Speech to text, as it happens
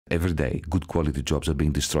every day, good quality jobs are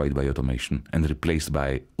being destroyed by automation and replaced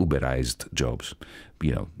by Uberized jobs,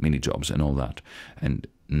 you know, mini jobs and all that. And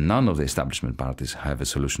none of the establishment parties have a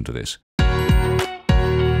solution to this.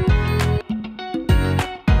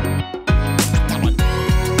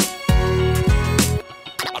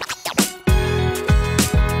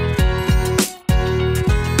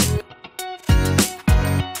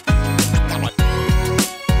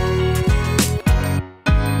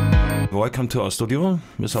 Welcome to our studio,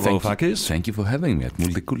 Mr. Varoufakis. Thank you for having me at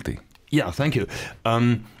Multiculti. Yeah, thank you.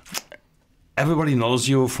 Everybody knows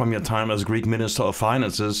you from your time as Greek Minister of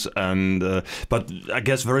Finances, and but I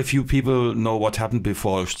guess very few people know what happened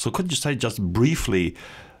before. So could you say just briefly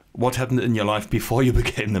what happened in your life before you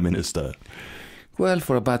became the minister? Well,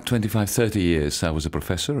 for about 25, 30 years, I was a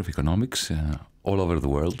professor of economics all over the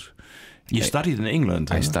world. You studied in England?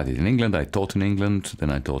 I studied in England, I taught in England,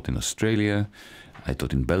 then I taught in Australia, I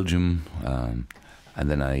taught in Belgium, and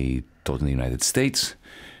then I taught in the United States.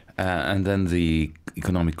 And then the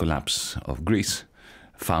economic collapse of Greece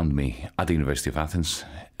found me at the University of Athens,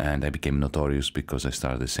 and I became notorious because I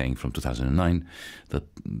started saying from 2009 that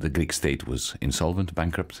the Greek state was insolvent,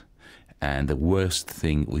 bankrupt, and the worst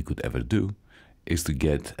thing we could ever do is to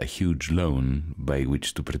get a huge loan by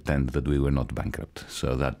which to pretend that we were not bankrupt.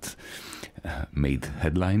 So that made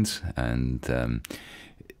headlines, and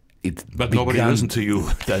but nobody listened to you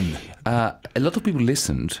then. A lot of people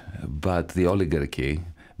listened, but the oligarchy,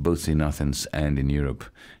 both in Athens and in Europe,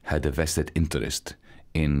 had a vested interest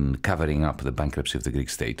in covering up the bankruptcy of the Greek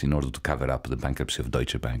state in order to cover up the bankruptcy of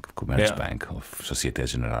Deutsche Bank, of Commerzbank, of Societe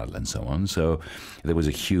Generale, and so on. So there was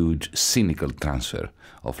a huge cynical transfer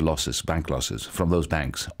of losses, bank losses, from those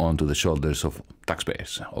banks onto the shoulders of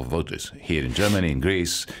taxpayers, of voters, here in Germany, in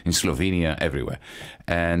Greece, in Slovenia, everywhere.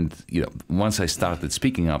 And you know, once I started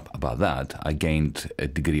speaking up about that, I gained a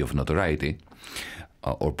degree of notoriety,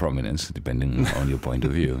 or prominence, depending on your point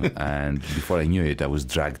of view. And before I knew it, I was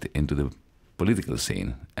dragged into the political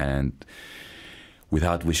scene. And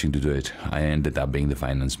without wishing to do it, I ended up being the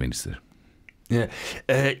finance minister. Yeah,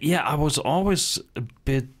 I was always a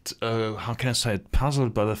bit, how can I say it,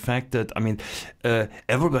 puzzled by the fact that, I mean,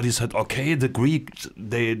 everybody said, okay, the Greeks,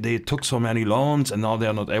 they took so many loans and now they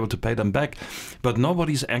are not able to pay them back. But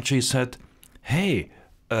nobody's actually said, hey,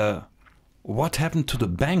 what happened to the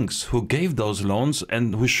banks who gave those loans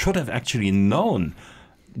and who should have actually known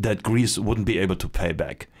that Greece wouldn't be able to pay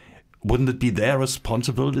back? Wouldn't it be their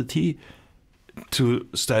responsibility to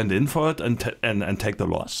stand in for it and take the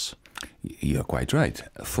loss? You're quite right.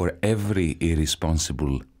 For every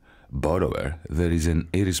irresponsible borrower, there is an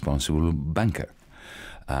irresponsible banker.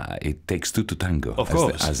 It takes two to tango, of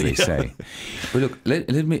course, as they say. But look,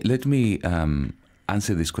 let me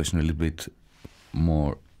answer this question a little bit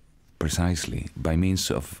more precisely by means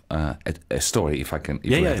of a story, if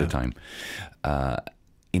we have the time.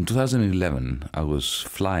 In 2011, I was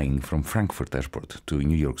flying from Frankfurt Airport to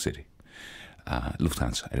New York City,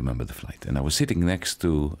 Lufthansa, I remember the flight, and I was sitting next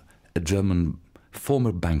to a German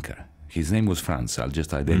former banker. His name was Franz. I'll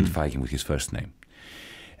just identify him with his first name.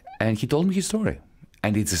 And he told me his story.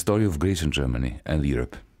 And it's a story of Greece and Germany and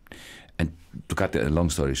Europe. And to cut a long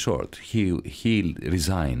story short, he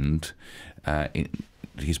resigned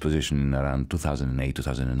his position in around 2008,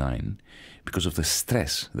 2009, because of the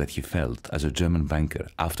stress that he felt as a German banker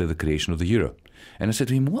after the creation of the euro. And I said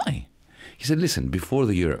to him, why? He said, listen, before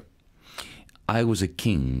the euro, I was a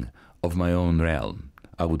king of my own realm.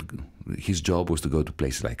 His job was to go to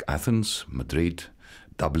places like Athens, Madrid,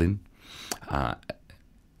 Dublin,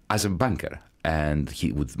 as a banker. And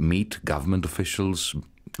he would meet government officials,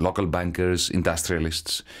 local bankers,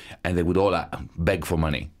 industrialists, and they would all beg for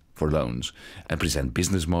money, for loans, and present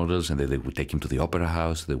business models, and then they would take him to the opera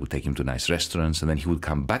house, they would take him to nice restaurants, and then he would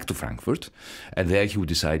come back to Frankfurt, and there he would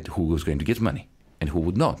decide who was going to get money and who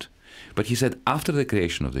would not. But he said after the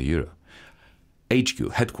creation of the euro,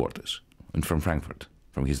 HQ, headquarters, and from Frankfurt,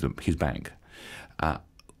 from his bank,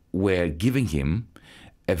 were giving him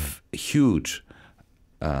a huge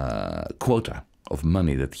quota of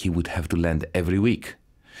money that he would have to lend every week.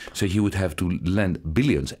 So he would have to lend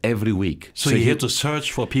billions every week. So he had to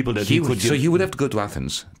search for people that he could give. So he would have to go to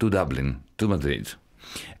Athens, to Dublin, to Madrid,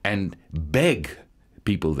 and beg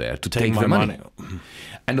people there to take their money.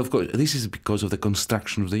 And of course, this is because of the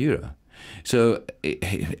construction of the euro. So,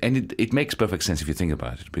 it makes perfect sense if you think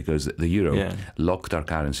about it, because the euro locked our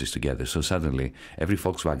currencies together. So suddenly, every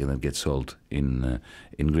Volkswagen that gets sold in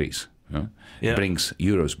Greece brings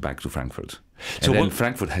euros back to Frankfurt. And then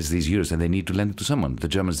Frankfurt has these euros, and they need to lend it to someone. The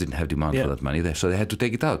Germans didn't have demand for that money there, so they had to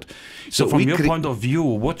take it out. So from your point of view,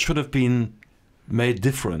 what should have been made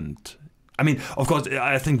different? I mean, of course,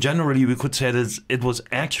 I think generally we could say that it was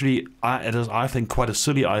actually, I think, quite a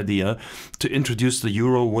silly idea to introduce the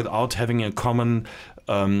euro without having a common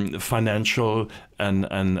financial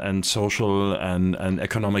and social and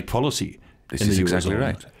economic policy. This is exactly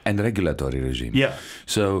right. And regulatory regime. Yeah.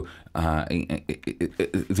 So,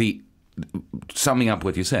 summing up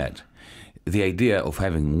what you said, the idea of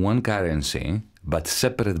having one currency but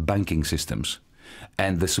separate banking systems,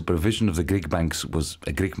 and the supervision of the Greek banks was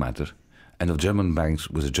a Greek matter, and of German banks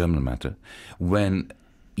was a German matter, when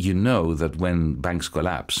you know that when banks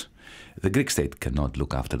collapse, the Greek state cannot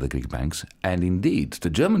look after the Greek banks, and indeed the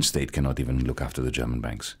German state cannot even look after the German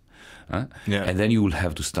banks. And then you will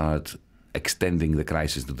have to start extending the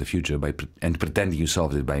crisis to the future and pretending you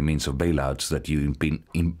solved it by means of bailouts that you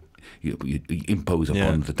impose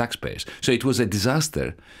upon the taxpayers. So it was a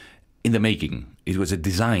disaster in the making. It was a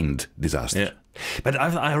designed disaster. Yeah. But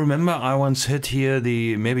I remember I once had here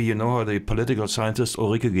maybe you know her, the political scientist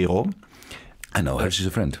Ulrike Gero. I know her, she's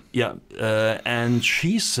a friend. Yeah, and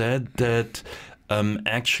she said that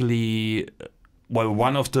actually, well,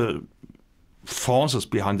 one of the forces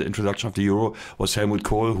behind the introduction of the euro was Helmut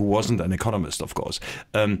Kohl, who wasn't an economist, of course.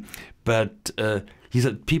 But he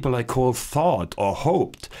said people like Kohl thought or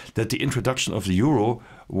hoped that the introduction of the euro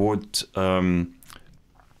would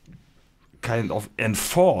kind of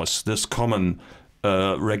enforce this common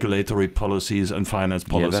regulatory policies and finance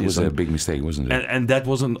policies. Yeah, that was a big mistake, wasn't it? And that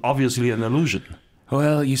was obviously an illusion.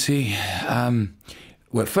 Well, you see,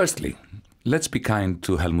 well, firstly, let's be kind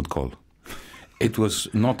to Helmut Kohl. It was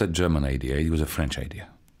not a German idea; it was a French idea.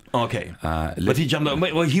 Okay, but he jumped.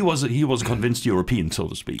 Well, he was a convinced European, so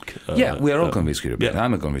to speak. Yeah, we are all convinced European. Yeah.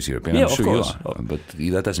 I'm a convinced European. Yeah, I'm sure course. you are. But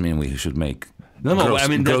that doesn't mean we should make I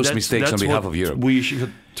mean, gross mistakes on behalf of Europe. We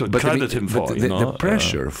should credit him for. The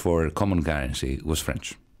pressure for a common currency was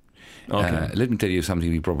French. Okay. Let me tell you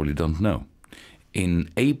something you probably don't know. In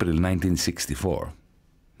April 1964,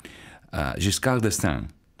 Giscard d'Estaing,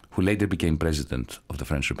 who later became president of the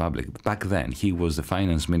French Republic, back then he was the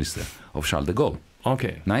finance minister of Charles de Gaulle.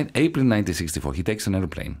 Okay. April 1964, he takes an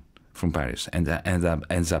airplane from Paris and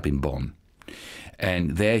ends up in Bonn.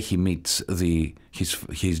 And there he meets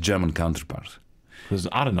his German counterpart. Because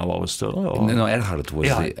Adenauer was still... No, Erhard was...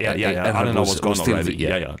 Adenauer was gone already.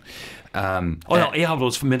 Yeah. Erhard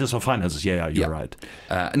was Minister of Finances. You're right.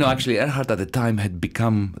 No, actually, Erhard at the time had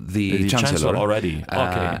become the Chancellor already.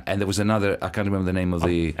 Okay. And there was another, I can't remember the name of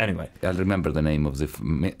the... Anyway. I'll remember the name of the...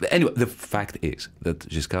 Anyway, the fact is that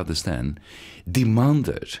Giscard d'Estaing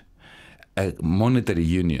demanded a monetary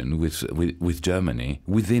union with Germany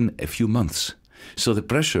within a few months. So the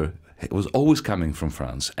pressure was always coming from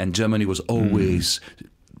France, and Germany was always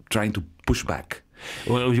trying to push back.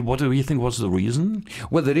 Well, what do you think was the reason?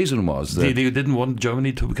 Well, the reason was that... They didn't want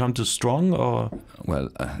Germany to become too strong, or...? Well,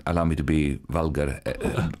 allow me to be vulgar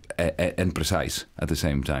and precise at the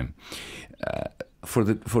same time.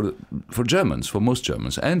 For Germans, for most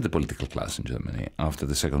Germans, and the political class in Germany after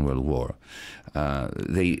the Second World War,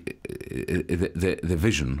 the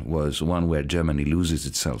vision was one where Germany loses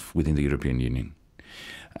itself within the European Union.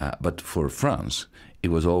 But for France, it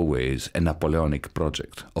was always a Napoleonic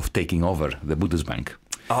project of taking over the Bundesbank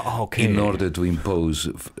in order to impose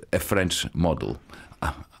a French model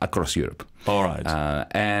across Europe. All right.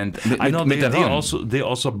 And I know they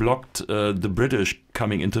also blocked the British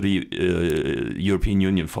coming into the European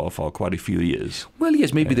Union for quite a few years. Well,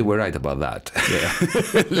 yes, maybe they were right about that. Yeah.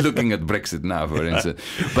 Looking at Brexit now, for instance.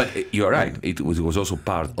 But you're right. It was also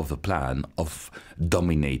part of the plan of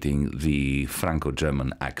dominating the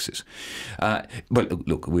Franco-German axis. But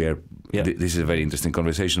look, this is a very interesting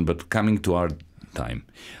conversation. But coming to our time,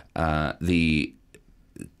 the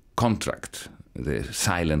contract, the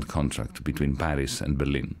silent contract between Paris and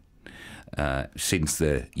Berlin, since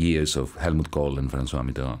the years of Helmut Kohl and François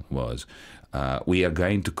Mitterrand, was we are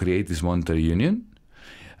going to create this monetary union.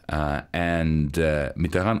 And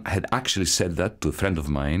Mitterrand had actually said that to a friend of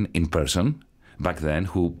mine in person back then,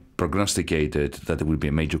 who prognosticated that there would be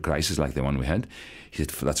a major crisis like the one we had. He said,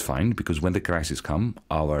 that's fine, because when the crisis comes,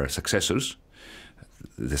 our successors,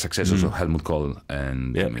 the successors of Helmut Kohl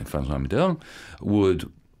and François Mitterrand,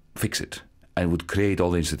 would fix it and would create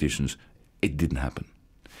all the institutions. It didn't happen.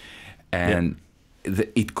 And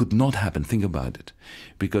it could not happen, think about it,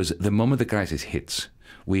 because the moment the crisis hits,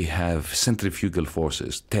 we have centrifugal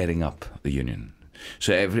forces tearing up the union.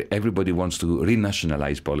 So everybody wants to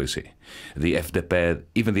renationalize policy. The FDP,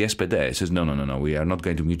 even the SPD, says, no, we are not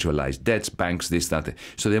going to mutualize debts, banks, this, that.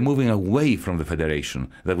 So they're moving away from the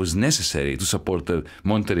federation that was necessary to support the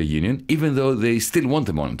monetary union, even though they still want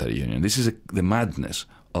the monetary union. This is the madness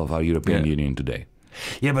of our European Union today.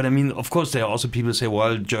 Yeah, but I mean, of course, there are also people who say,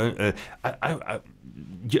 well,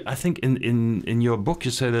 I think in your book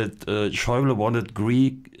you said that Schäuble wanted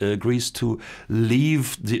Greece to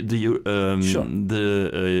leave the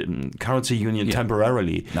currency union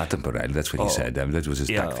temporarily. Not temporarily. That's what he said. That was his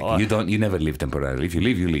tactic. You never leave temporarily. If you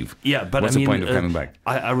leave, you leave. Yeah, but what's the point of coming back?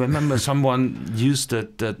 I remember someone used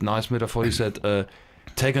that nice metaphor. He said,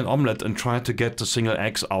 "Take an omelette and try to get the single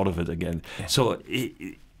eggs out of it again." Yeah. So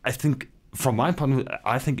I think, from my point of view,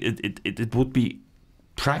 I think it would be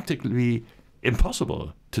practically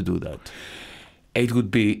impossible to do that. It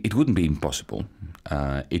wouldn't be impossible.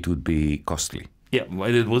 It would be costly. Yeah,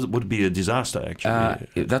 well, it would be a disaster,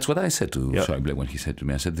 actually. That's what I said to Schäuble when he said to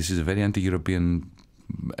me, I said, this is a very anti-European...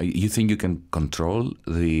 You think you can control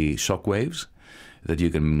the shock waves? That you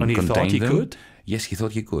can contain them? And he thought he could? Yes, he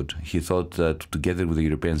thought he could. He thought that together with the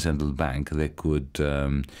European Central Bank, they could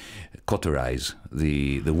cauterize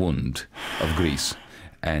the wound of Greece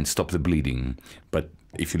and stop the bleeding. But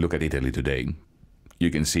if you look at Italy today, you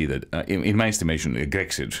can see that, in my estimation,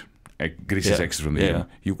 Greece's exit from the euro,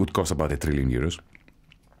 you could cost about €1 trillion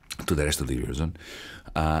to the rest of the Eurozone.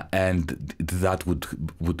 And that would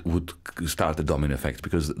start a domino effect,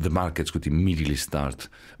 because the markets could immediately start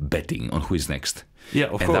betting on who is next. Yeah,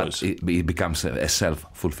 of course. It becomes a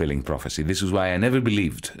self-fulfilling prophecy. This is why I never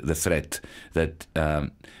believed the threat that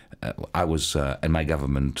I was and my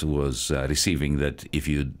government was receiving, that if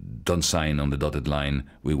you don't sign on the dotted line,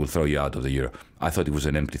 we will throw you out of the euro. I thought it was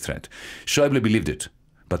an empty threat. Schäuble believed it.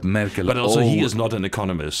 But Merkel... But also he is not an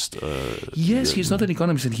economist. Yes, he's not an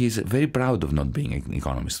economist, and he's very proud of not being an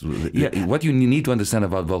economist. Yeah. What you need to understand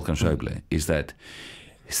about Wolfgang Schäuble is that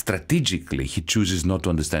strategically he chooses not to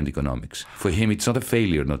understand economics. For him, it's not a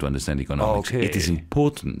failure not to understand economics. Okay. It is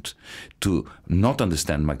important to not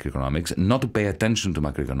understand macroeconomics, not to pay attention to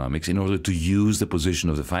macroeconomics, in order to use the position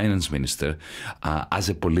of the finance minister as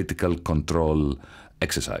a political control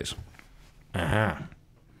exercise.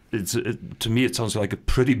 To me, it sounds like a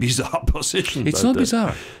pretty bizarre position. It's not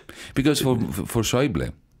bizarre, because for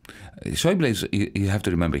Schäuble is, you have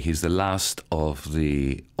to remember, he's the last of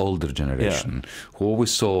the older generation who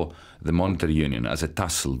always saw the monetary union as a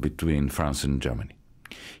tussle between France and Germany.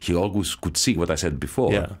 He always could see what I said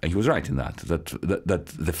before, and he was right in that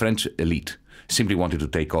the French elite simply wanted to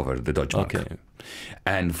take over the Deutsche Mark. Okay.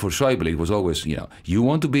 And for Schäuble, it was always, you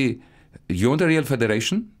want a real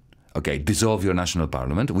federation? Okay, dissolve your national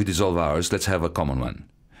parliament. We dissolve ours. Let's have a common one.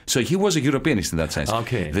 So he was a Europeanist in that sense.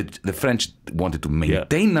 Okay. The French wanted to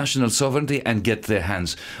maintain national sovereignty and get their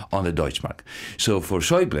hands on the Deutschmark. So for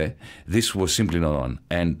Schäuble, this was simply not on.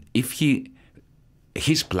 And if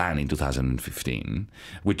his plan in 2015,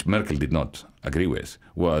 which Merkel did not agree with,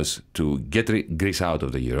 was to get Greece out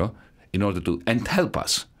of the euro in order to help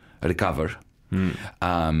us recover.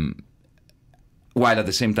 While at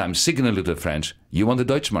the same time signaling to the French, you want the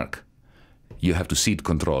Deutschmark, you have to cede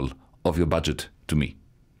control of your budget to me.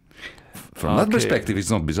 From that perspective, it's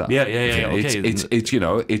not bizarre. It's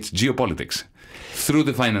geopolitics through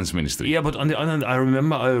the finance ministry. Yeah, but on the other hand, I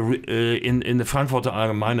remember in the Frankfurter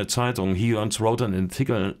Allgemeine Zeitung, he once wrote an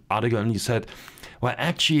article, and he said, well,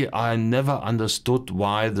 actually, I never understood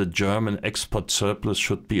why the German export surplus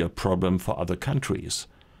should be a problem for other countries.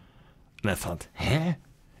 And I thought,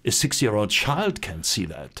 A 6-year-old child can see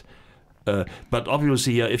that. But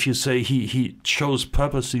obviously, if you say he chose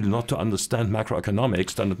purposely not to understand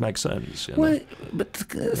macroeconomics, then it makes sense. Well, but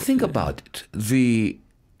think about it.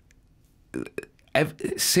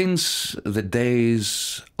 Since the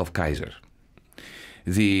days of Kaiser,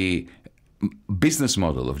 the business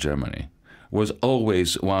model of Germany was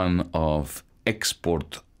always one of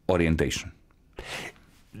export orientation.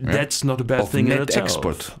 That's not a bad thing in itself.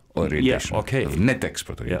 Export orientation. Yeah, okay. Of net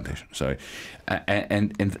export orientation. Sorry,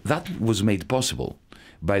 and that was made possible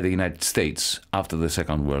by the United States after the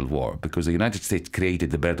Second World War, because the United States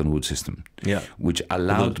created the Bretton Woods system, which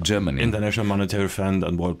allowed Germany... International Monetary Fund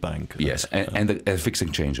and World Bank. Yes, and fixed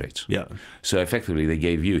exchange rates. Yeah. So effectively, they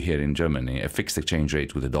gave you here in Germany a fixed exchange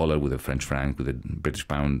rate with the dollar, with the French franc, with the British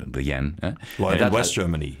pound, the yen. Well, in West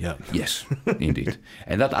Germany, Yes, indeed.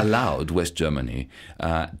 And that allowed West Germany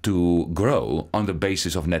to grow on the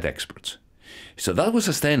basis of net exports. So that was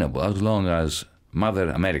sustainable as long as Mother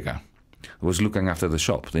America was looking after the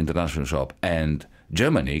shop, the international shop, and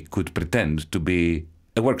Germany could pretend to be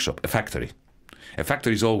a workshop, a factory. A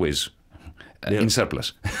factory is always in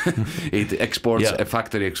surplus. It exports, a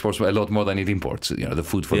factory exports a lot more than it imports, the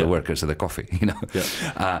food for the workers and the coffee,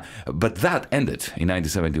 But that ended in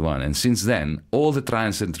 1971, and since then, all the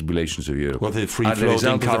trials and tribulations of Europe the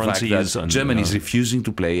free-floating currencies, Germany is refusing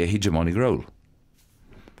to play a hegemonic role.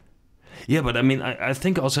 Yeah, but I mean, I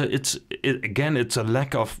think also it's a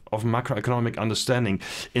lack of macroeconomic understanding.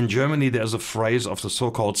 In Germany, there's a phrase of the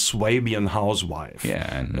so-called schwaebien housewife. Yeah,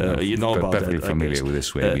 and you know about perfectly that, familiar with the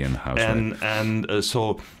schwaebien housewife.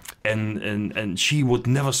 And she would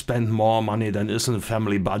never spend more money than is in the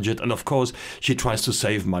family budget, and of course she tries to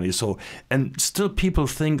save money. So, and still people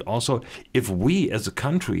think also, if we as a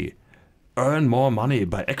country earn more money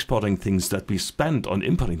by exporting things that we spend on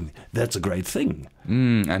importing, that's a great thing.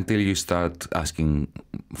 Until you start asking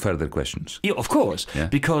further questions. Yeah, of course,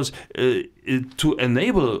 because to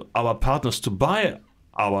enable our partners to buy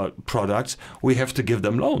our products, we have to give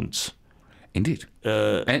them loans. Indeed.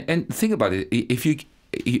 And think about it. If you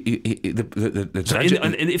and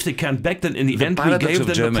if they can't back, then in the end we gave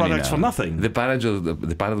them the products for nothing. The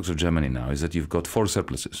paradox of Germany now is that you've got 4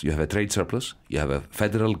 surpluses. You have a trade surplus, you have a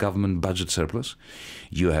federal government budget surplus,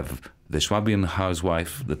 you have the schwaebien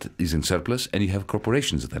housewife that is in surplus, and you have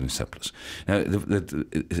corporations that are in surplus. Now,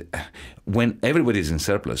 when everybody is in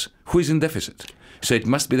surplus, who is in deficit? So it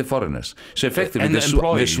must be the foreigners. So effectively, the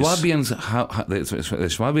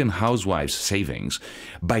schwaebien housewives' savings,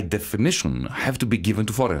 by definition, have to be given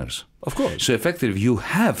to foreigners. Of course. So effectively, you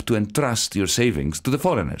have to entrust your savings to the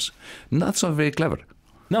foreigners. Not so very clever.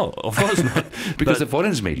 No, of course not. Because the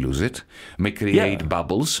foreigners may lose it, may create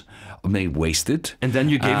bubbles, may waste it. And then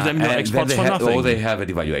you give them your exports for nothing. Or they have a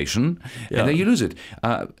devaluation, and then you lose it.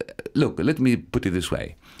 Look, let me put it this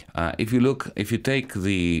way. If you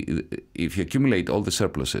accumulate all the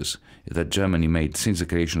surpluses that Germany made since the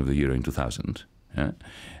creation of the euro in 2000,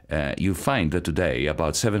 you find that today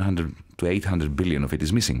about 700 to 800 billion of it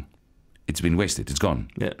is missing. It's been wasted. It's gone.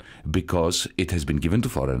 Yeah. Because it has been given to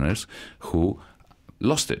foreigners who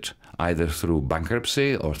lost it, either through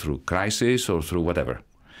bankruptcy or through crisis or through whatever.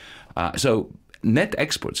 So net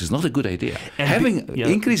exports is not a good idea. And having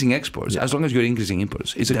increasing exports, as long as you're increasing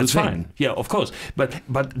imports, is a good thing. That's fine. Yeah, of course. But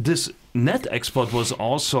this net export was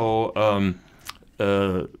also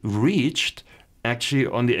reached actually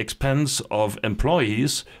on the expense of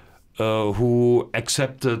employees who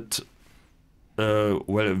accepted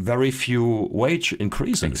very few wage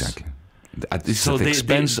increases. Exactly. This is at the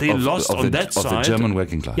expense of the German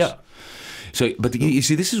working class. Yeah. So, but you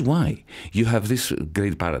see, this is why you have this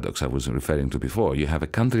great paradox I was referring to before. You have a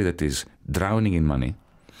country that is drowning in money,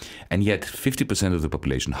 and yet 50% of the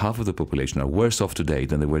population, half of the population, are worse off today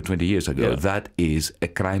than they were 20 years ago. Yeah. That is a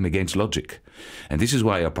crime against logic. And this is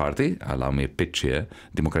why our party, allow me a pitch here,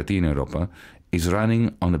 Democratia in Europa, is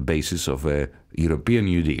running on the basis of a European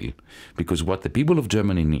New Deal. Because what the people of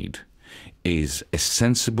Germany need is a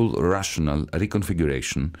sensible, rational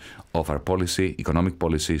reconfiguration of our policy, economic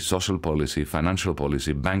policy, social policy, financial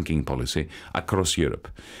policy, banking policy across Europe.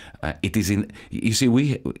 It is in. You see,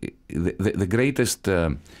 the greatest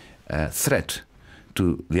threat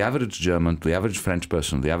to the average German, to the average French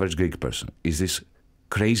person, the average Greek person, is this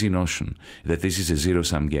crazy notion that this is a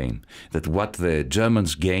zero-sum game. That what the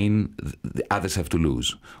Germans gain, the others have to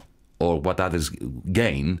lose. Or what others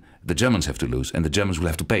gain, the Germans have to lose, and the Germans will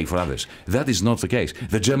have to pay for others. That is not the case.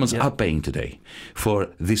 The Germans are paying today for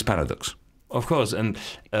this paradox. Of course, and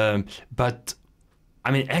but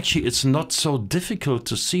I mean, actually, it's not so difficult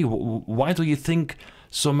to see. Why do you think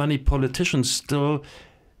so many politicians still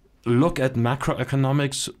look at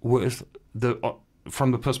macroeconomics with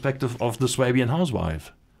from the perspective of the schwaebien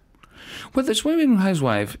housewife? Well, the schwaebien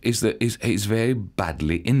housewife is very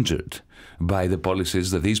badly injured by the policies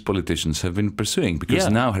that these politicians have been pursuing, because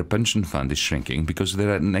now her pension fund is shrinking because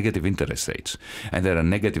there are negative interest rates. And there are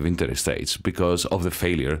negative interest rates because of the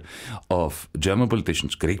failure of German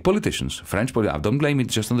politicians, Greek politicians, French politicians. Don't blame it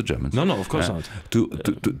just on the Germans. No, of course not.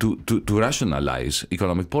 To rationalize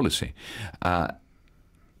economic policy.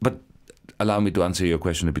 But allow me to answer your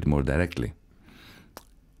question a bit more directly.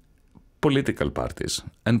 Political parties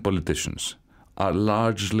and politicians are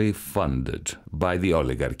largely funded by the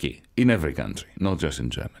oligarchy in every country, not just in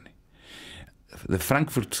Germany. The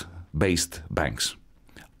Frankfurt-based banks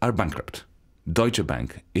are bankrupt. Deutsche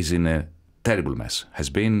Bank is in a terrible mess, has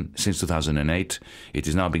been since 2008. It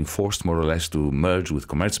is now being forced more or less to merge with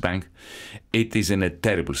Commerzbank. It is in a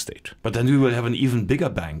terrible state. But then we will have an even bigger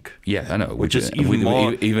bank. Yeah, I know. Which is even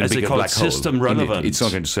more, even as they call it, system relevant. Indeed. It's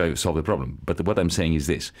not going to solve the problem. But what I'm saying is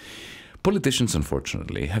this. Politicians,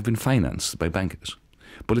 unfortunately, have been financed by bankers.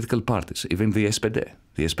 Political parties, even the SPD.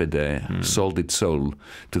 The SPD sold its soul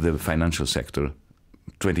to the financial sector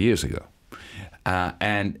 20 years ago.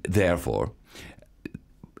 And therefore,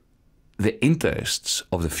 the interests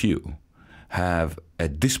of the few have a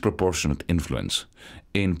disproportionate influence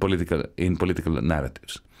in political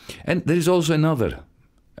narratives. And there is also another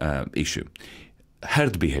issue,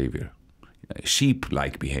 herd behavior.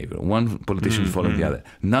 sheep-like behavior. One politician following the other.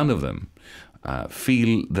 None of them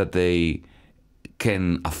feel that they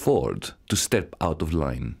can afford to step out of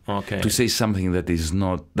line, to say something that is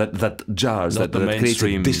not that jars, that creates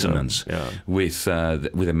a dissonance with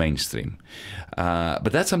the mainstream.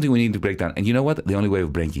 But that's something we need to break down. And you know what? The only way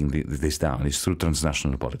of breaking this down is through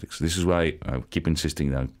transnational politics. This is why I keep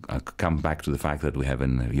insisting that I come back to the fact that we have a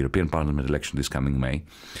European Parliament election this coming May,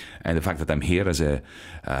 and the fact that I'm here as a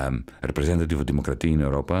representative of Demokratie in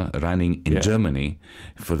Europa, running in Germany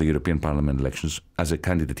for the European Parliament elections as a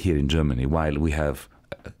candidate here in Germany, while we have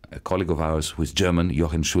a colleague of ours who is German,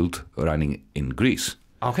 Jochen Schult, running in Greece.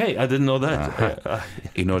 Okay, I didn't know that.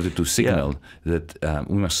 In order to signal that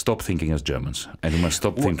we must stop thinking as Germans, and we must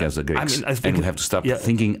stop thinking as the Greeks, and we have to stop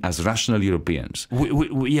thinking as rational Europeans.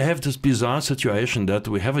 We have this bizarre situation that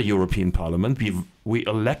we have a European Parliament, we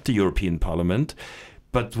elect the European Parliament,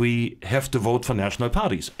 but we have to vote for national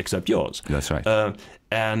parties, except yours. That's right.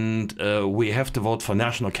 And we have to vote for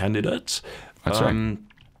national candidates. That's right.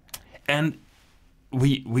 And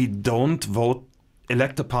we don't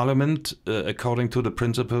elect a parliament according to the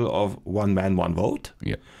principle of one man, one vote.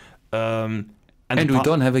 Yeah. And we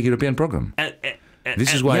don't have a European program.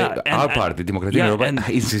 This is why our party, Demokratie in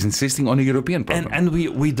Europa, is insisting on a European program. And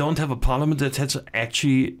we don't have a parliament that has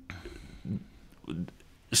actually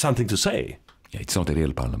something to say. Yeah, it's not a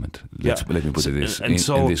real parliament. Let me put it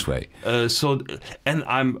in this way.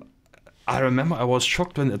 I remember I was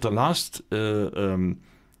shocked when at the last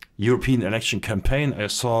European election campaign I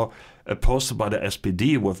saw a poster by the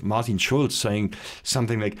SPD with Martin Schulz saying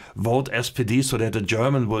something like, vote SPD so that a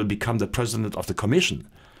German will become the president of the commission.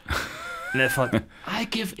 And I thought, I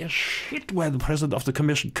give a shit where the president of the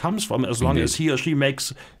commission comes from, as long as he or she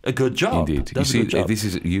makes a good job. Indeed. You see, this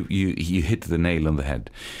is you hit the nail on the head.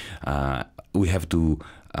 We have to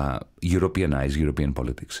Europeanize European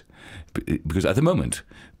politics. Because at the moment,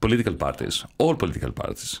 all political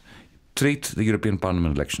parties, treat the European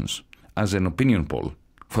Parliament elections as an opinion poll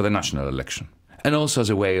for the national election, and also as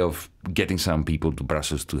a way of getting some people to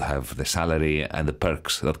Brussels to have the salary and the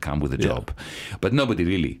perks that come with the job. But nobody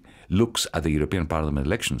really looks at the European Parliament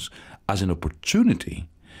elections as an opportunity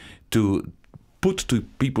to put to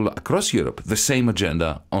people across Europe the same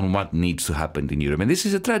agenda on what needs to happen in Europe. And this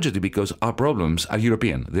is a tragedy because our problems are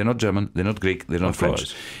European. They're not German, they're not Greek, they're not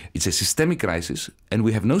French. It's a systemic crisis, and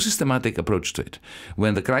we have no systematic approach to it.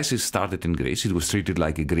 When the crisis started in Greece, it was treated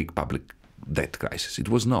like a Greek public debt crisis. It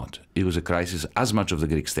was not. It was a crisis as much of the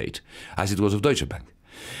Greek state as it was of Deutsche Bank.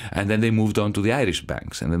 And then they moved on to the Irish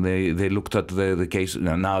banks, and then they looked at the case.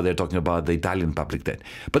 Now they're talking about the Italian public debt.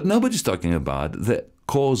 But nobody's talking about the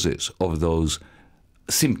causes of those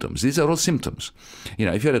symptoms. These are all symptoms.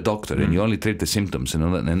 If you're a doctor and you only treat the symptoms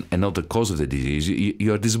and not the cause of the disease,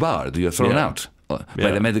 you're disbarred, you're thrown out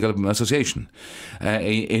by the medical association.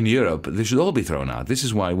 In Europe, they should all be thrown out. This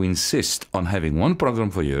is why we insist on having one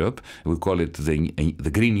program for Europe. We call it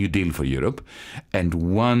the Green New Deal for Europe, and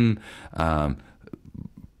one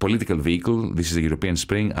political vehicle. This is the European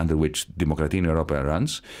Spring, under which Demokratie in Europa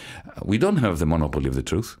runs. We don't have the monopoly of the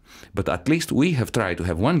truth, but at least we have tried to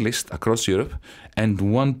have one list across Europe and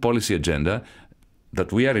one policy agenda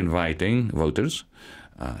that we are inviting voters,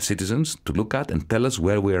 citizens, to look at and tell us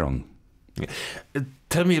where we're wrong.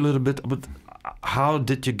 Tell me a little bit about how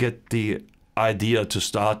did you get the idea to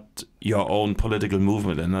start your own political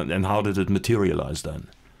movement, and how did it materialize then?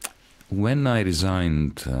 When I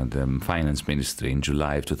resigned the finance ministry in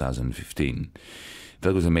July of 2015,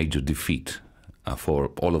 that was a major defeat for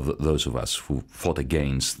all of those of us who fought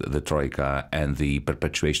against the Troika and the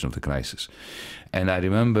perpetuation of the crisis. And I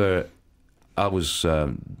remember I was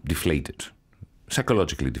deflated,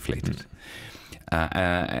 psychologically deflated.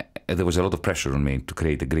 There was a lot of pressure on me to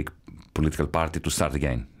create a Greek political party to start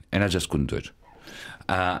again, and I just couldn't do it.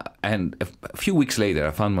 And a few weeks later,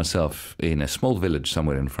 I found myself in a small village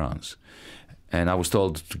somewhere in France. And I was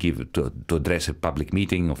told to address a public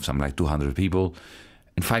meeting of something like 200 people,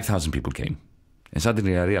 and 5,000 people came. And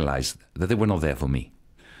suddenly I realized that they were not there for me.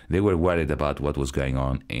 They were worried about what was going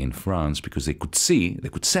on in France because they could see, they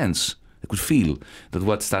could sense, they could feel that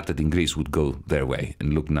what started in Greece would go their way.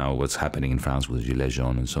 And look now what's happening in France with Gilets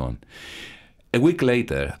jaunes and so on. A week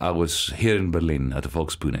later, I was here in Berlin at the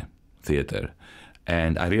Volksbühne Theater,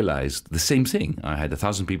 and I realized the same thing. I had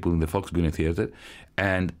 1,000 people in the Volksbühne Theater,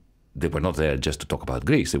 and they were not there just to talk about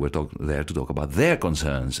Greece. They were there to talk about their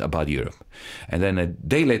concerns about Europe. And then a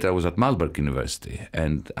day later, I was at Marburg University,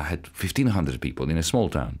 and I had 1,500 people in a small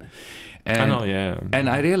town. And, I know, yeah. And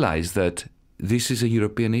I realized that this is a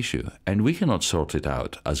European issue, and we cannot sort it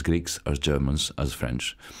out as Greeks, as Germans, as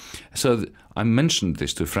French. So I mentioned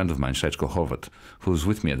this to a friend of mine, Srećko Horvat, who was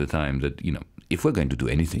with me at the time, that, you know, if we're going to do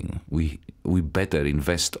anything, we better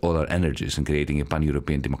invest all our energies in creating a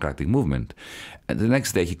pan-European democratic movement. And the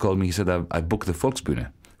next day he called me, he said, I booked the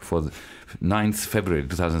Volksbühne for the 9th February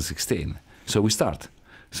 2016. So we start.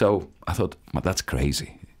 So I thought, well, that's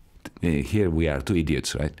crazy. Here we are, two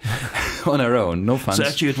idiots, right? On our own, no funds. So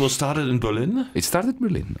actually it was started in Berlin? It started in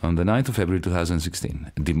Berlin on the 9th of February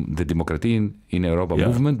 2016. The Demokratie in Europa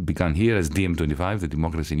movement began here as DiEM25, the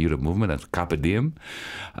Democracy in Europe movement, at Carpe Diem.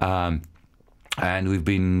 And we've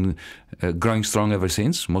been growing strong ever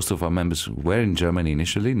since. Most of our members were in Germany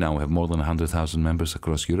initially. Now we have more than 100,000 members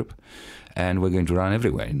across Europe. And we're going to run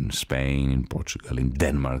everywhere, in Spain, in Portugal, in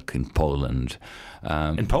Denmark, in Poland.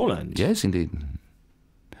 In Poland? Yes, indeed.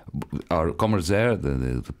 Our comrades there,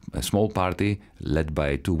 a small party led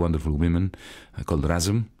by two wonderful women called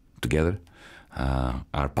Razem, together,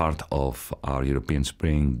 are part of our European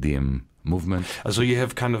Spring DiEM movement. So you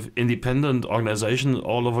have kind of independent organizations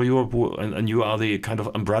all over Europe, and you are the kind of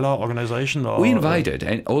umbrella organization? Or? We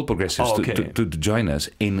invited all progressives to join us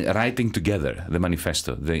in writing together the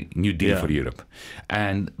manifesto, the New Deal for Europe.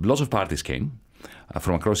 And lots of parties came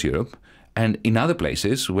from across Europe. And in other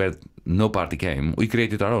places where no party came, we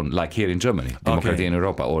created our own, like here in Germany, Demokratie in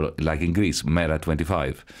Europa, or like in Greece, Mera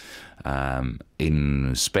 25.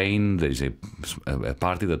 In Spain, there is a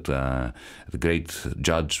party that the great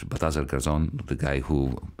judge Baltasar Garzón, the guy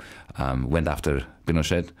who went after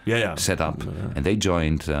Pinochet, set up, and they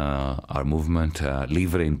joined our movement.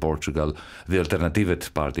 Livre in Portugal, the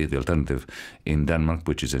Alternative Party, the Alternative in Denmark,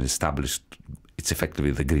 which is an established, it's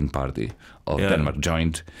effectively the Green Party of Denmark,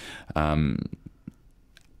 joined.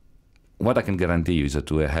 What I can guarantee you is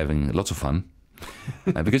that we're having lots of fun.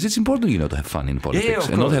 Because it's important, you know, to have fun in politics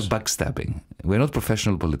and not have backstabbing. We're not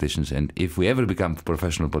professional politicians, and if we ever become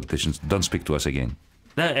professional politicians, don't speak to us again.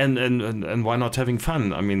 And why not having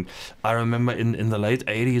fun? I mean, I remember in the late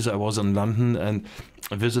 80s, I was in London and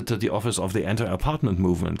I visited the office of the anti-apartheid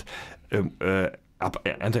movement.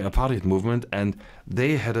 Anti-apartheid movement, and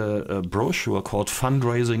they had a brochure called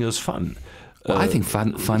 "Fundraising is Fun." Well, I think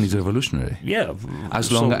fun is revolutionary. Yeah,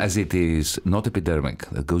 as long as it is not epidemic,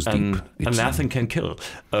 that goes deep. And nothing can kill.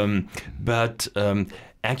 But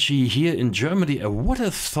actually, here in Germany, I would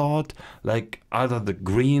have thought like either the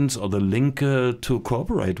Greens or the Linke to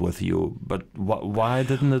cooperate with you. But why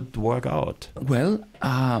didn't it work out? Well,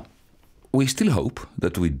 we still hope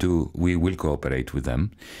that we will cooperate with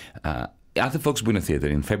them. At the Volksbühne Theatre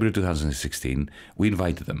in February 2016, we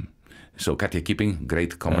invited them. So Katja Kipping,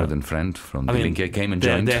 great comrade and friend from the Linke, came and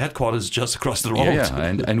joined. Their headquarters just across the road.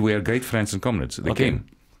 Yeah, and we are great friends and comrades. They came.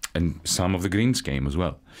 And some of the Greens came as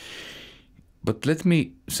well. But let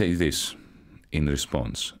me say this in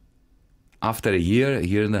response. After a year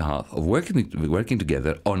and a half of working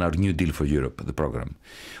together on our New Deal for Europe, the program,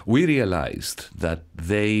 we realized that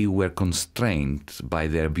they were constrained by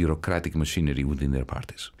their bureaucratic machinery within their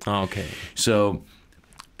parties. So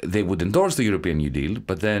they would endorse the European New Deal,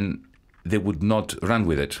 but then they would not run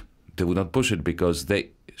with it. They would not push it because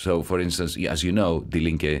so for instance, as you know, Die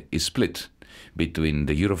Linke is split between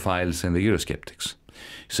the Europhiles and the Eurosceptics.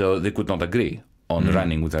 So they could not agree on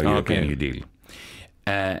running with our European New Deal.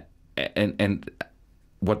 And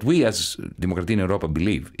what we as Demokratie in Europa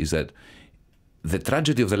believe is that the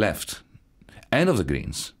tragedy of the left and of the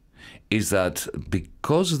Greens is that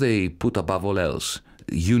because they put above all else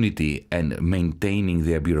unity and maintaining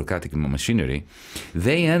their bureaucratic machinery,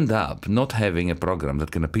 they end up not having a program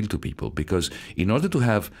that can appeal to people. Because in order to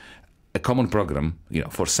have a common program, you know,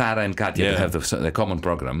 for Sarah and Katja to have the common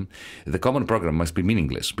program must be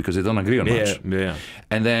meaningless because they don't agree on much.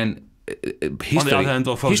 And then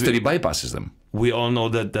history bypasses them. We all know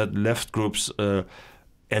that left groups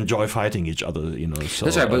enjoy fighting each other, you know. So,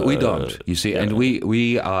 that's right, but we don't, you see, and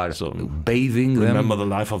we are bathing them. Remember the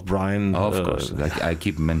life of Brian? Of course, I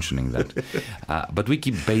keep mentioning that. But we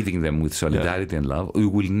keep bathing them with solidarity and love. We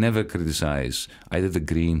will never criticize either the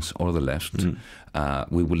Greens or the left.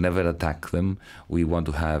 We will never attack them. We want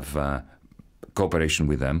to have cooperation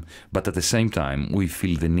with them, but at the same time, we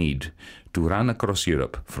feel the need to run across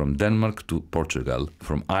Europe, from Denmark to Portugal,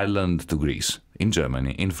 from Ireland to Greece, in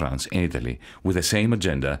Germany, in France, in Italy, with the same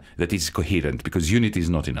agenda that is coherent, because unity is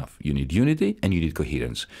not enough. You need unity and you need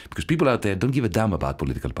coherence, because people out there don't give a damn about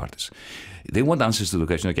political parties. They want answers to the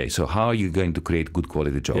question, okay, so how are you going to create good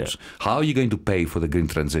quality jobs? How are you going to pay for the green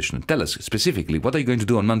transition? Tell us specifically, what are you going to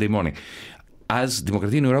do on Monday morning? As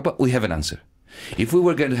Demokratie in Europa, we have an answer. If we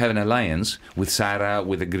were going to have an alliance with Sarah,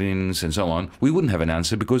 with the Greens and so on, we wouldn't have an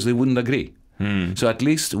answer because they wouldn't agree. So at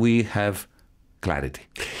least we have clarity.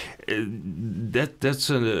 That's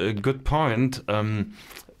a good point.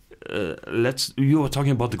 You were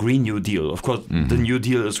talking about the Green New Deal. Of course, the New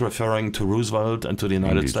Deal is referring to Roosevelt and to the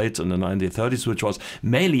United States in the 1930s, which was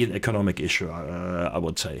mainly an economic issue, I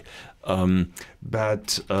would say.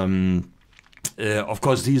 But of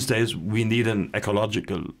course, these days we need an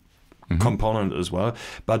ecological component as well.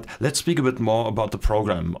 But let's speak a bit more about the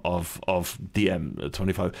program of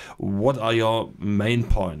DiEM25. What are your main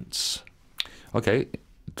points? Okay,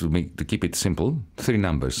 to keep it simple, 3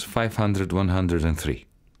 numbers: 500, 100, and 3.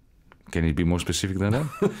 Can it be more specific than that?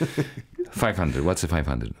 500. What's the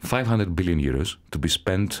 500? 500 billion euros to be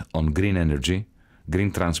spent on green energy,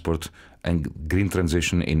 green transport, and green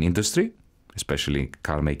transition in industry, especially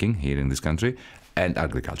car making here in this country, and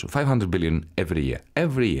agriculture. 500 billion every year.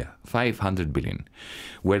 Every year, 500 billion.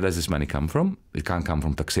 Where does this money come from? It can't come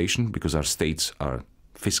from taxation because our states are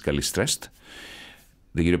fiscally stressed.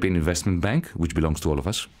 The European Investment Bank, which belongs to all of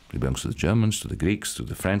us, it belongs to the Germans, to the Greeks, to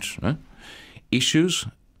the French, issues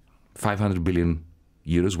 500 billion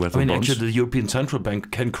euros worth of bonds. Actually, the European Central Bank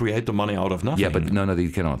can create the money out of nothing. Yeah, but no, they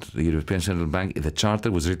cannot. The European Central Bank, the charter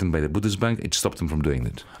was written by the Buddhist bank. It stopped them from doing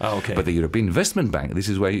it. Oh, okay. But the European Investment Bank, this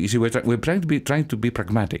is why you see we're trying to be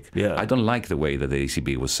pragmatic. Yeah. I don't like the way that the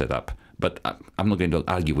ECB was set up, but I'm not going to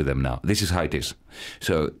argue with them now. This is how it is.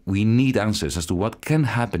 So we need answers as to what can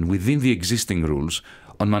happen within the existing rules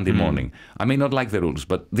on Monday morning. I may not like the rules,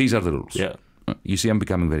 but these are the rules. Yeah. You see, I'm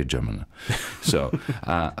becoming very German. So,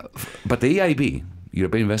 but the EIB,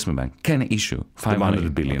 European Investment Bank, can issue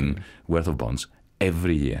 500 billion worth of bonds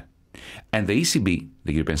every year. And the ECB,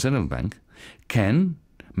 the European Central Bank, can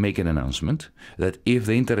make an announcement that if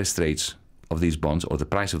the interest rates of these bonds or the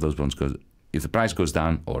price of those bonds goes, if the price goes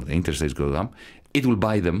down or the interest rates go up, it will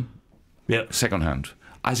buy them second-hand,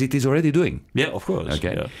 as it is already doing. Yeah, of course.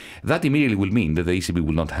 Okay, yeah. That immediately will mean that the ECB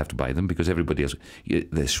will not have to buy them because everybody else.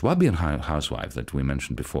 The schwaebien housewife that we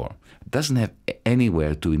mentioned before doesn't have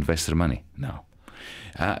anywhere to invest her money now,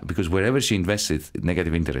 because wherever she invests it,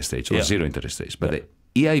 negative interest rates or zero interest rates. But the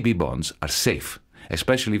EIB bonds are safe,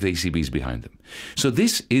 especially if the ECB is behind them. So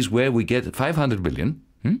this is where we get 500 billion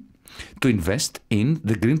to invest in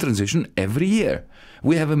the green transition every year.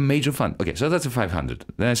 We have a major fund. Okay, so that's a 500.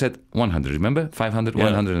 Then I said 100. Remember? 500,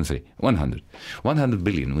 103. 100. 100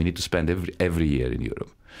 billion we need to spend every year in Europe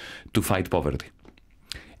to fight poverty.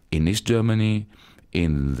 In East Germany,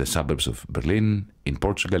 in the suburbs of Berlin, in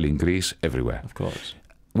Portugal, in Greece, everywhere. Of course.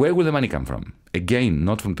 Where will the money come from? Again,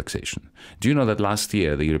 not from taxation. Do you know that last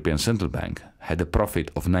year the European Central Bank had a profit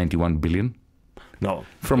of 91 billion? No.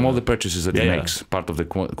 From all the purchases that it makes, part of the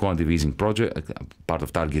quantitative easing project, part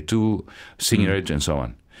of Target 2, seniorage, and so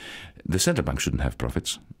on. The central bank shouldn't have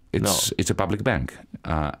profits. It's a public bank.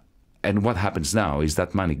 And what happens now is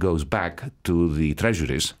that money goes back to the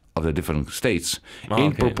treasuries of the different states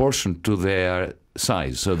in proportion to their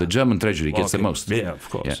size. So the German treasury gets the most. Yeah, of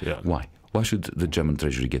course. Yeah. Why? Why should the German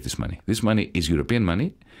treasury get this money? This money is European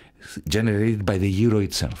money generated by the euro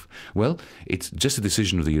itself. Well, it's just a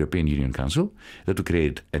decision of the European Union Council that to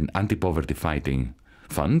create an anti-poverty fighting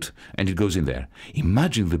fund, and it goes in there.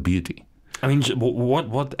 Imagine the beauty. I mean,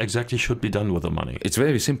 what exactly should be done with the money? It's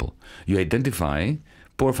very simple. You identify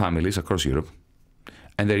poor families across Europe,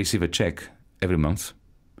 and they receive a check every month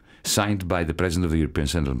signed by the President of the European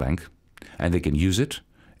Central Bank, and they can use it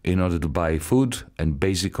in order to buy food and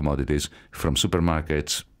basic commodities from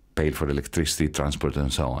supermarkets, paid for electricity, transport,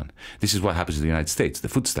 and so on. This is what happens in the United States, the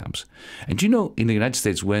food stamps. And you know, in the United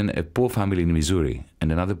States, when a poor family in Missouri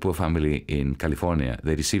and another poor family in California,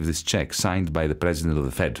 they receive this check signed by the President of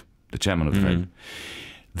the Fed, the chairman of the Fed,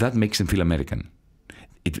 that makes them feel American.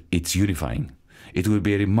 It's unifying. It will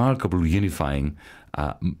be a remarkable unifying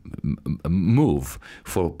move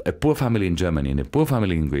for a poor family in Germany and a poor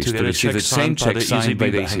family in Greece to receive the same check signed by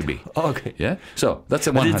the ECB. Okay. Yeah. So that's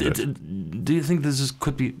a 100. Do you think this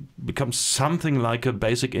could become something like a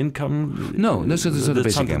basic income? No, this is not a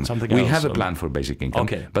basic income. We have a plan for basic income,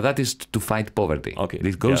 but that is to fight poverty. Okay.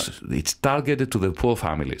 It's targeted to the poor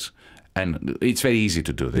families. And it's very easy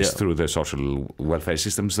to do this through the social welfare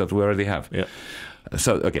systems that we already have. Yeah.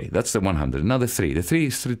 that's the 100. Now the 3. The 3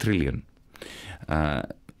 is 3 trillion.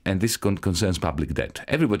 And this concerns public debt.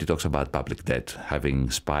 Everybody talks about public debt having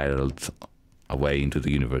spiraled away into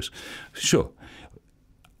the universe. Sure,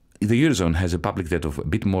 the Eurozone has a public debt of a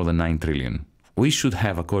bit more than 9 trillion. We should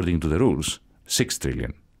have, according to the rules, 6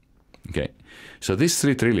 trillion. Okay, so this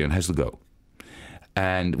 3 trillion has to go.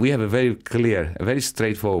 And we have a very clear, a very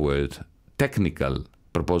straightforward, technical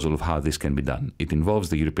proposal of how this can be done. It involves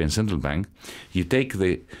the European Central Bank. You take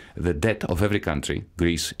the debt of every country,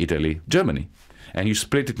 Greece, Italy, Germany, and you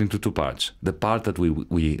split it into 2 parts. The part that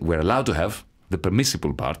we were allowed to have, the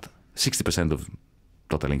permissible part, 60% of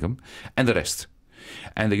total income, and the rest.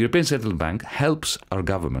 And the European Central Bank helps our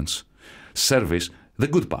governments service the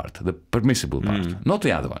good part, the permissible part, not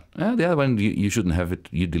the other one. The other one, you shouldn't have it,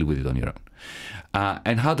 you deal with it on your own.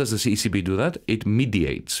 And how does the ECB do that? It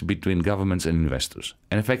mediates between governments and investors.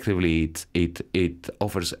 And effectively, it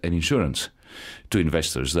offers an insurance to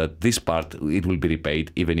investors that this part, it will be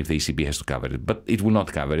repaid even if the ECB has to cover it. But it will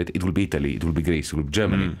not cover it. It will be Italy, it will be Greece, it will be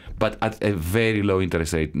Germany, but at a very low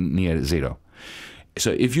interest rate, near zero.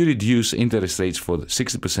 So if you reduce interest rates for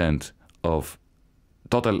 60% of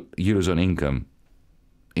total Eurozone income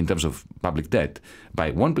in terms of public debt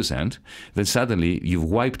by 1%, then suddenly you've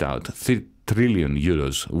wiped out 3 trillion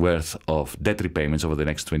euros worth of debt repayments over the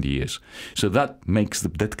next 20 years. So that makes the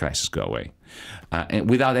debt crisis go away, and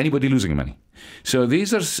without anybody losing money. So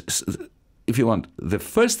these are, if you want, the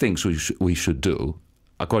first things we should do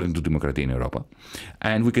according to Democratia in Europa,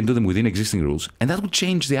 and we can do them within existing rules, and that will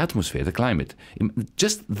change the atmosphere, the climate.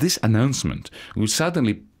 Just this announcement will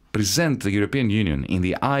suddenly present the European Union in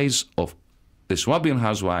the eyes of the schwaebien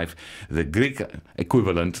housewife, the Greek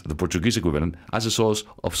equivalent, the Portuguese equivalent, as a source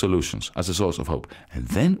of solutions, as a source of hope. And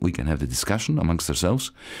then we can have the discussion amongst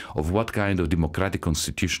ourselves of what kind of democratic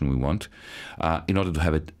constitution we want in order to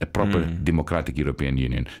have a proper democratic European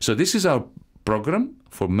Union. So this is our program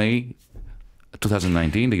for May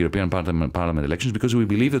 2019, the European Parliament elections, because we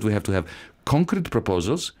believe that we have to have concrete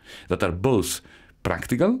proposals that are both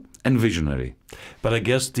practical and visionary. But I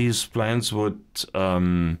guess these plans would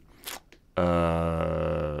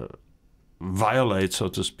violate, so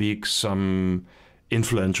to speak, some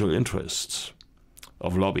influential interests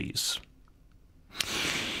of lobbies.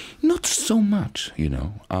 Not so much,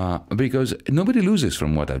 because nobody loses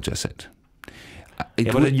from what I've just said.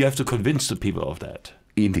 But you have to convince the people of that.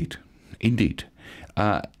 Indeed.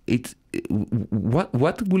 What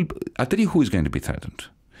will? I'll tell you who is going to be threatened.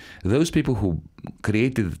 Those people who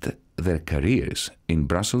created their careers in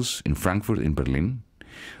Brussels, in Frankfurt, in Berlin,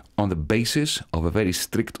 on the basis of a very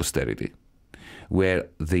strict austerity, where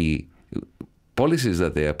the policies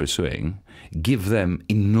that they are pursuing give them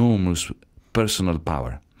enormous personal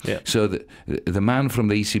power. Yeah. So the man from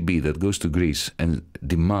the ECB that goes to Greece and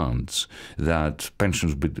demands that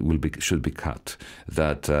pensions should be cut,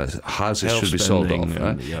 that houses should be sold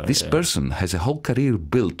off. This person has a whole career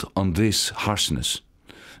built on this harshness.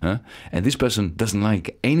 And this person doesn't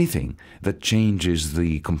like anything that changes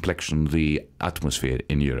the complexion, the atmosphere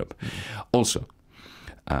in Europe. Also,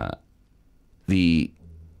 the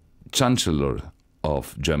Chancellor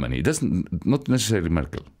of Germany, not necessarily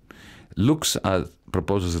Merkel, looks at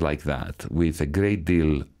proposals like that with a great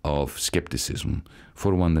deal of skepticism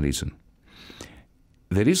for one reason.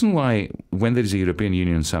 The reason why, when there is a European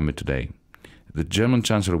Union summit today, the German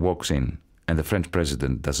Chancellor walks in and the French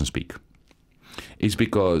President doesn't speak, is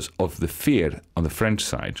because of the fear on the French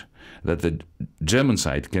side that the German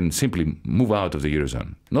side can simply move out of the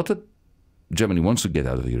Eurozone. Not that Germany wants to get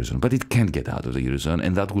out of the Eurozone, but it can't get out of the Eurozone,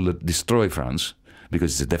 and that will destroy France,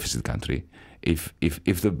 because it's a deficit country, if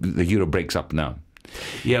the Euro breaks up now.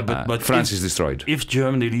 Yeah, but France is destroyed. If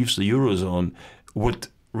Germany leaves the Eurozone, would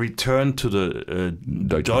return to the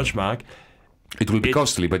Deutschmark, it will be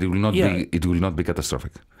costly, but it will not be. It will not be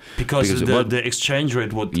catastrophic because the exchange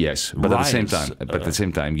rate would rise. But at the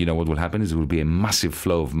same time, you know what will happen is there will be a massive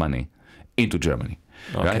flow of money into Germany,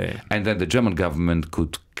 right? And then the German government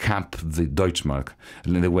could cap the Deutschmark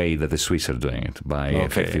in the way that the Swiss are doing it by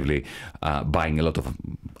effectively buying a lot of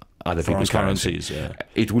other people's currencies. Yeah.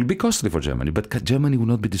 It will be costly for Germany, but Germany will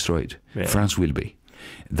not be destroyed. Yeah. France will be.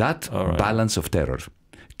 That balance of terror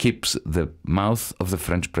keeps the mouth of the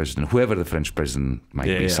French president, whoever the French president might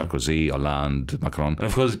be, Sarkozy, Hollande, Macron, and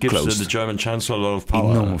of course, it gives the German chancellor a lot of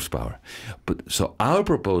power. Enormous power. But so our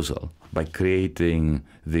proposal, by creating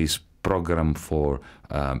this program for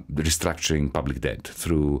restructuring public debt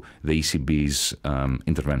through the ECB's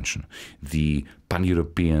intervention, the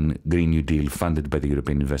pan-European Green New Deal funded by the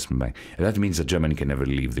European Investment Bank, that means that Germany can never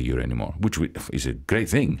leave the euro anymore, which is a great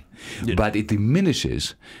thing. Yeah. But it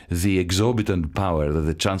diminishes the exorbitant power that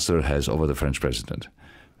the Chancellor has over the French President.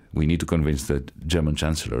 We need to convince the German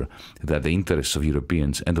Chancellor that the interests of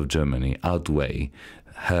Europeans and of Germany outweigh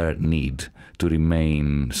her need to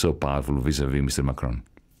remain so powerful vis-à-vis Mr. Macron.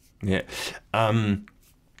 Yeah.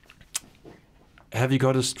 Have you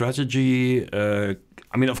got a strategy?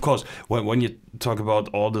 I mean, of course, when you talk about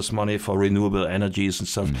all this money for renewable energies and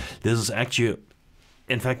stuff, this is actually,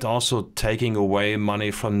 in fact, also taking away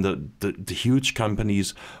money from the huge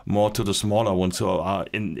companies more to the smaller ones who are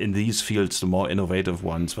in these fields, the more innovative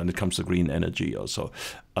ones when it comes to green energy also.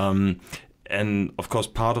 And of course,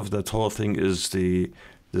 part of that whole thing is the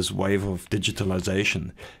this wave of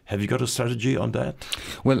digitalization. Have you got a strategy on that?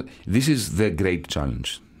 Well, this is the great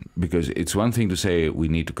challenge, because it's one thing to say we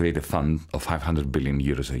need to create a fund of 500 billion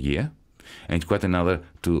euros a year, and it's quite another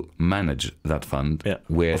to manage that fund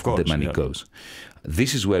where the money goes.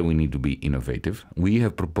 This is where we need to be innovative. We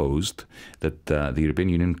have proposed that the European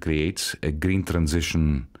Union creates a green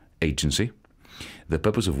transition agency, the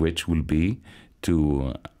purpose of which will be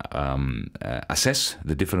to assess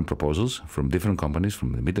the different proposals from different companies,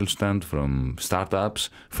 from the Mittelstand, from startups,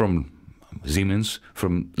 from Siemens,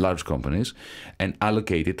 from large companies, and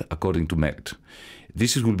allocate it according to merit.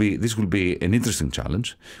 This will be an interesting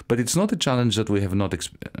challenge, but it's not a challenge that we have not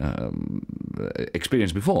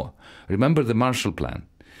experienced before. Remember the Marshall Plan.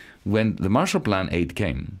 When the Marshall Plan aid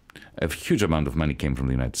came, a huge amount of money came from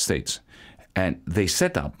the United States, and they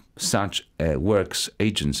set up such a works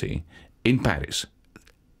agency in Paris.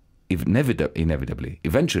 Inevitably,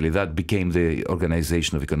 eventually that became the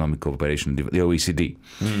Organization of Economic Cooperation, the OECD.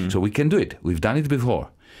 So we can do it. We've done it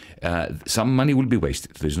before. Some money will be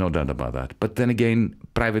wasted. There's no doubt about that. But then again,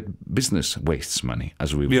 private business wastes money,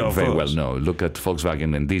 as we very well know. Look at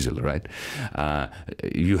Volkswagen and diesel, right?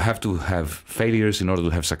 You have to have failures in order to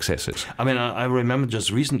have successes. I mean, I remember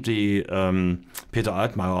just recently Peter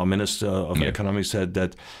Altmaier, our Minister of Economics, said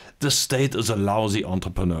that the state is a lousy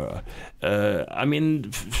entrepreneur. I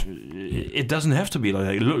mean, it doesn't have to be like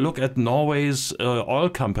that. Look at Norway's oil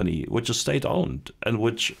company, which is state-owned and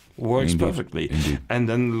which works perfectly. Indeed. And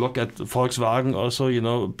then look at Volkswagen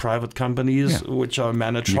also, private companies which are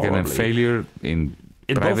managed horribly. You can have failure in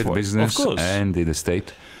private business and in the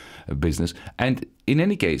state business. And in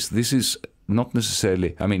any case, this is not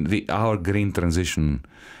necessarily, I mean, our green transition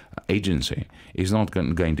agency is not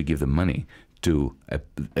going to give the money to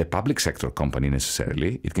a public sector company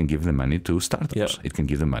necessarily. It can give the money to startups. It can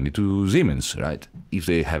give the money to Siemens, right? If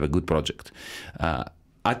they have a good project.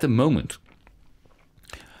 At the moment,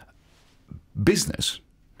 business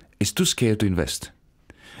is too scared to invest.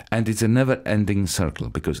 And it's a never-ending circle,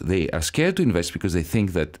 because they are scared to invest because they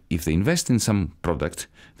think that if they invest in some product,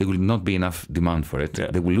 there will not be enough demand for it.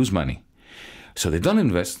 They will lose money. So they don't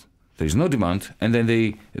invest. There is no demand, and then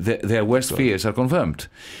their worst fears are confirmed.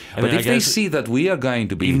 But if they see that we are going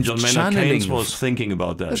to be even John Maynard Keynes was thinking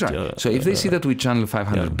about that. That's right. So if they see that we channel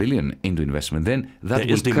 500 billion into investment, then that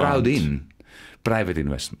will crowd in private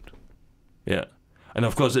investment. Yeah, and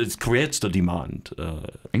of course it creates the demand.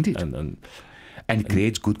 Indeed. And it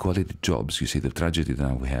creates good quality jobs. You see, the tragedy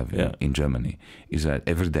now we have in Germany is that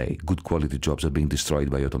every day good quality jobs are being destroyed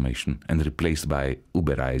by automation and replaced by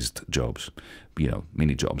Uberized jobs,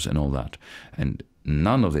 mini jobs and all that. And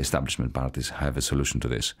none of the establishment parties have a solution to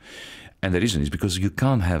this. And the reason is because you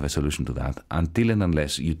can't have a solution to that until and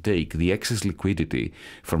unless you take the excess liquidity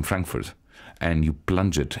from Frankfurt and you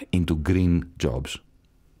plunge it into green jobs.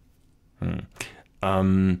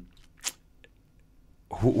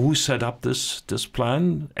 Who set up this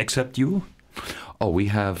plan except you? Oh, we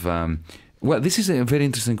have. Well, this is a very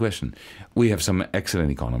interesting question. We have some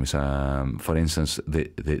excellent economists. For instance,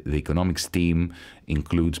 the economics team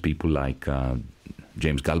includes people like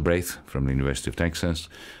James Galbraith from the University of Texas,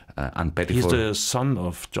 Ann Pettifor. He's the son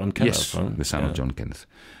of John Kenneth. Yes, the son of John Kenneth.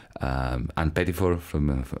 Ann Pettifor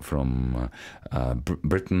from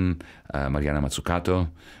Britain, Mariana Mazzucato,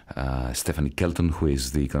 Stephanie Kelton, who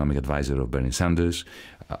is the economic advisor of Bernie Sanders.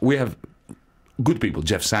 We have good people.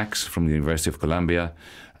 Jeff Sachs from the University of Columbia.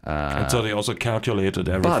 And so they also calculated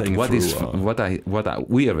everything. But what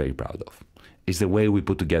we are very proud of is the way we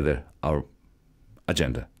put together our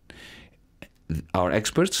agenda. Our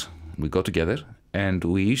experts, we got together and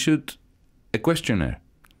we issued a questionnaire.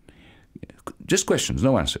 Just questions,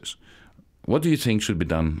 no answers. What do you think should be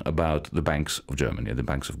done about the banks of Germany and the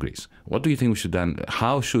banks of Greece? What do you think we should do?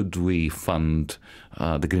 How should we fund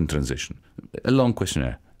the green transition? A long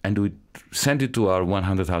questionnaire. And we sent it to our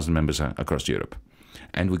 100,000 members across Europe.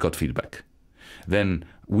 And we got feedback. Then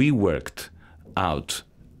we worked out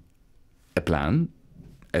a plan,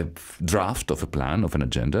 a draft of a plan, of an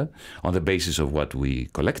agenda, on the basis of what we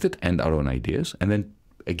collected and our own ideas, and then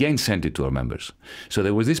again sent it to our members. So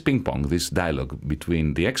there was this ping pong, this dialogue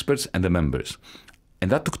between the experts and the members.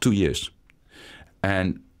 And that took 2 years.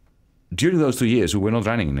 And during those 2 years, we were not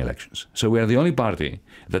running in elections. So we are the only party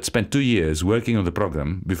that spent 2 years working on the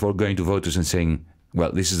program before going to voters and saying,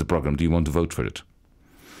 well, this is the program, do you want to vote for it?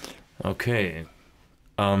 Okay.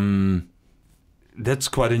 That's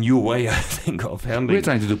quite a new way, I think, of handling. We're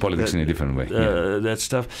trying to do politics in a different way. That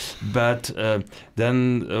stuff. But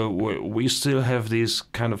then we still have these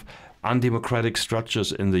kind of undemocratic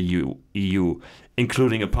structures in the EU,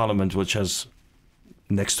 including a parliament which has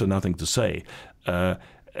next to nothing to say.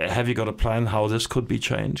 have you got a plan how this could be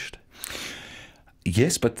changed?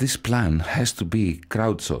 Yes, but this plan has to be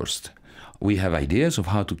crowdsourced. We have ideas of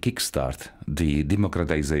how to kickstart the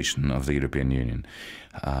democratization of the European Union.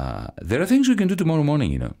 There are things we can do tomorrow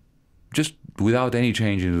morning, you know, just without any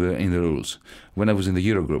change in the rules. When I was in the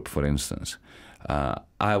Eurogroup, for instance,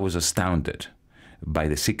 I was astounded by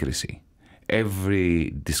the secrecy.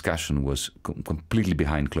 Every discussion was completely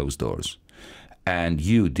behind closed doors, and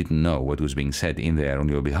you didn't know what was being said in there on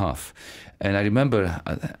your behalf. And I remember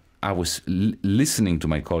I was listening to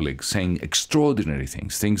my colleagues saying extraordinary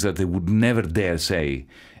things, things that they would never dare say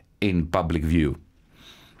in public view.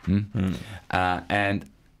 And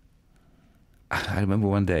I remember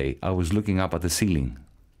one day I was looking up at the ceiling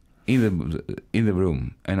in the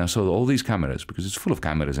room, and I saw all these cameras, because it's full of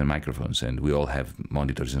cameras and microphones, and we all have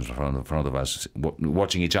monitors in front of us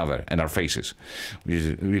watching each other and our faces, which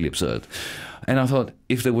is really absurd. And I thought,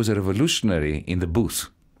 if there was a revolutionary in the booth,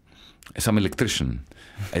 some electrician,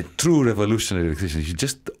 a true revolutionary electrician,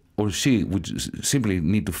 she would simply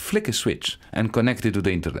need to flick a switch and connect it to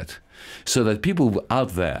the internet, so that people out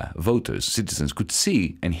there, voters, citizens, could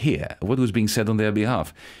see and hear what was being said on their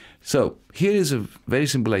behalf. So here is a very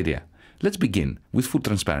simple idea. Let's begin with full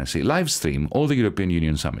transparency. Live stream all the European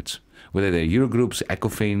Union summits, whether they're Eurogroups,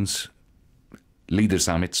 ECOFINs, leader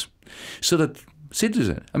summits, so that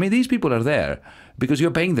citizens, I mean, these people are there because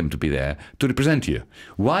you're paying them to be there to represent you.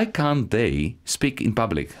 Why can't they speak in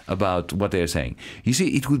public about what they are saying? You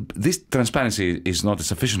see, this transparency is not a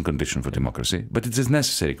sufficient condition for democracy, but it's a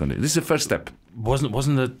necessary condition. This is the first step.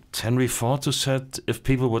 Wasn't it Henry Ford who said, if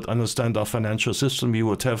people would understand our financial system, you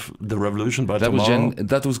would have the revolution by tomorrow?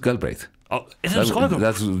 That was Galbraith. Oh, that's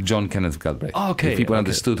was John Kenneth Galbraith. Oh, okay. If people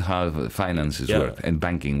understood how finances worked and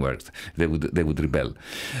banking worked, they would rebel.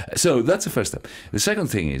 So that's the first step. The second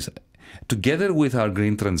thing is, together with our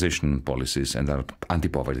green transition policies and our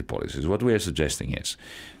anti-poverty policies, what we are suggesting is,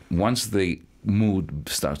 once the mood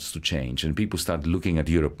starts to change and people start looking at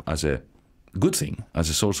Europe as a good thing, as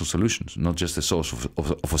a source of solutions, not just a source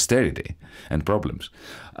of austerity and problems,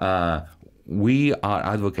 we are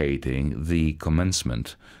advocating the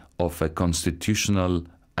commencement of a constitutional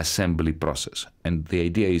assembly process. And the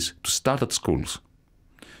idea is to start at schools.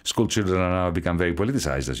 School children are now become very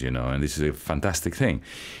politicized, as you know, and this is a fantastic thing.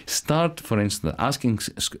 Start, for instance, asking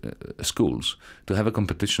schools to have a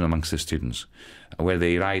competition amongst the students where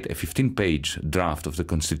they write a 15-page draft of the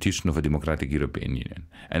Constitution of a Democratic European Union.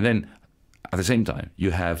 And then, at the same time, you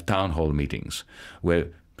have town hall meetings where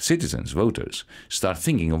citizens, voters, start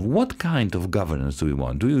thinking of what kind of governance do we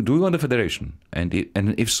want? Do we want a federation? And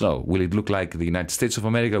if so, will it look like the United States of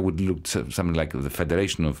America? Would it look something like the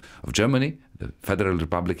Federation of Germany, the Federal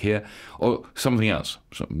Republic here, or something else?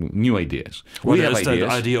 Some new ideas. Well, we have ideas.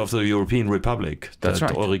 The idea of the European Republic. That's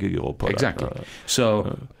right. Exactly.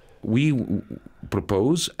 So we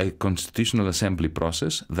propose a constitutional assembly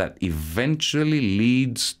process that eventually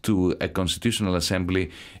leads to a constitutional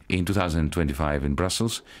assembly in 2025 in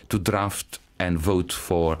Brussels to draft and vote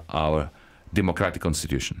for our democratic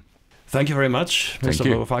constitution. Thank you very much, Mr.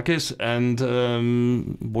 Varoufakis, and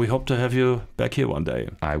we hope to have you back here one day.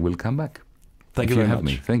 I will come back. Thank you very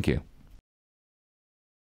much. Thank you.